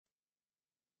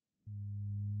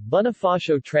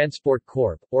Bonifacio Transport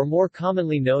Corp., or more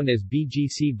commonly known as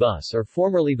BGC Bus or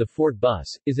formerly the Fort Bus,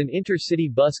 is an intercity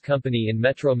bus company in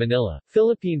Metro Manila,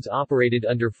 Philippines operated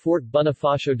under Fort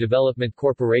Bonifacio Development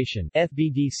Corporation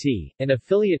 (FBDC), an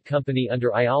affiliate company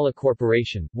under Ayala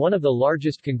Corporation, one of the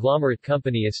largest conglomerate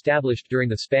company established during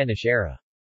the Spanish era.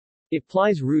 It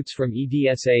plies routes from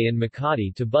EDSA in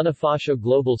Makati to Bonifacio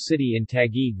Global City in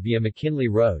Taguig via McKinley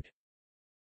Road.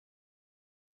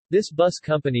 This bus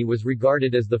company was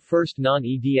regarded as the first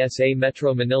non-EDSA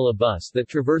Metro Manila bus that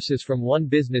traverses from one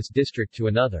business district to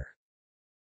another.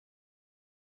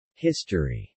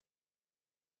 History.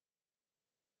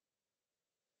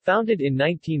 Founded in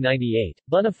 1998,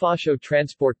 Bonifacio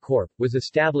Transport Corp. Was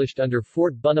established under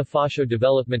Fort Bonifacio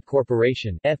Development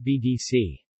Corporation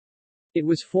 (FBDC). It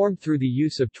was formed through the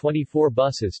use of 24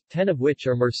 buses, 10 of which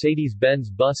are Mercedes-Benz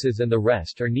buses and the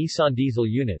rest are Nissan diesel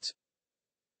units,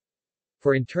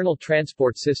 for internal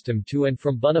transport system to and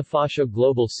from Bonifacio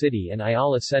Global City and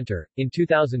Ayala Center. In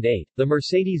 2008, the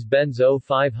Mercedes-Benz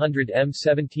 0500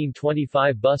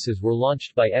 M1725 buses were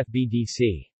launched by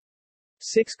FBDC.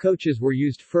 6 coaches were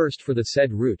used first for the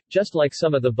said route, just like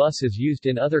some of the buses used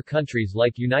in other countries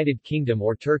like United Kingdom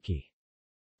or Turkey.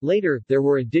 Later, there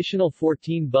were additional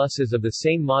 14 buses of the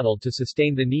same model to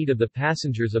sustain the need of the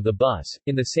passengers of the bus.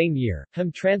 In the same year,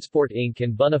 HEM Transport Inc.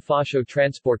 and Bonifacio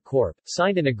Transport Corp.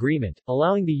 Signed an agreement,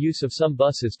 allowing the use of some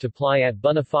buses to ply at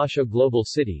Bonifacio Global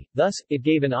City, thus, it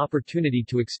gave an opportunity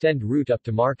to extend route up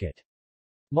to Market,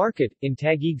 in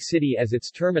Taguig City as its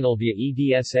terminal via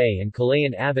EDSA and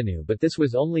Calayan Avenue, but this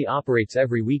was only operates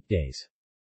every weekdays.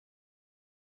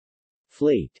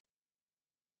 Fleet.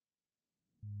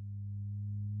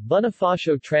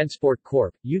 Bonifacio Transport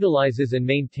Corp. Utilizes and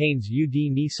maintains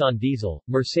UD Nissan Diesel,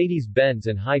 Mercedes-Benz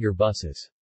and Higer buses.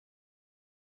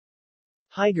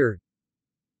 Higer,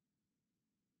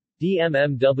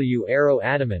 DMMW Aero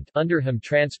Adamant under HEM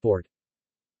Transport,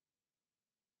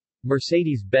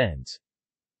 Mercedes-Benz,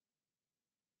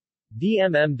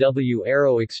 DMMW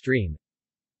Aero Extreme,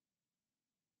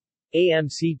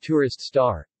 AMC Tourist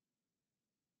Star,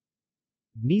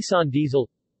 Nissan Diesel,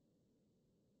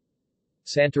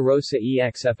 Santa Rosa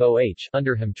EXFOH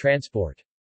under HEM Transport.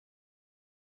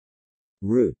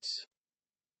 Routes.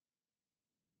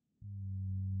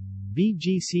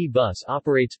 BGC Bus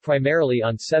operates primarily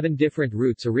on 7 different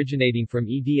routes originating from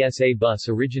EDSA Bus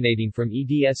originating from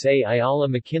EDSA Ayala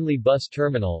McKinley Bus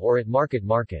Terminal or at Market.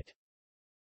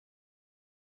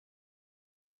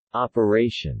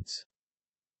 Operations.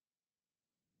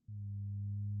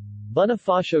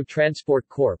 Bonifacio Transport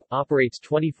Corp. Operates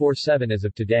 24/7 as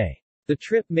of today. The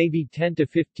trip may be 10 to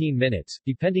 15 minutes,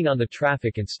 depending on the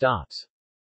traffic and stops.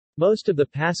 Most of the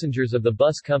passengers of the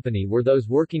bus company were those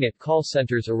working at call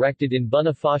centers erected in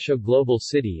Bonifacio Global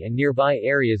City and nearby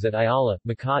areas at Ayala,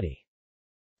 Makati.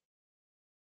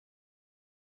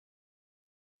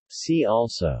 See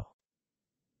also: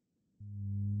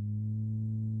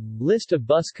 List of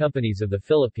bus companies of the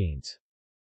Philippines.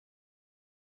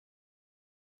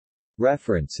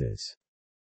 References.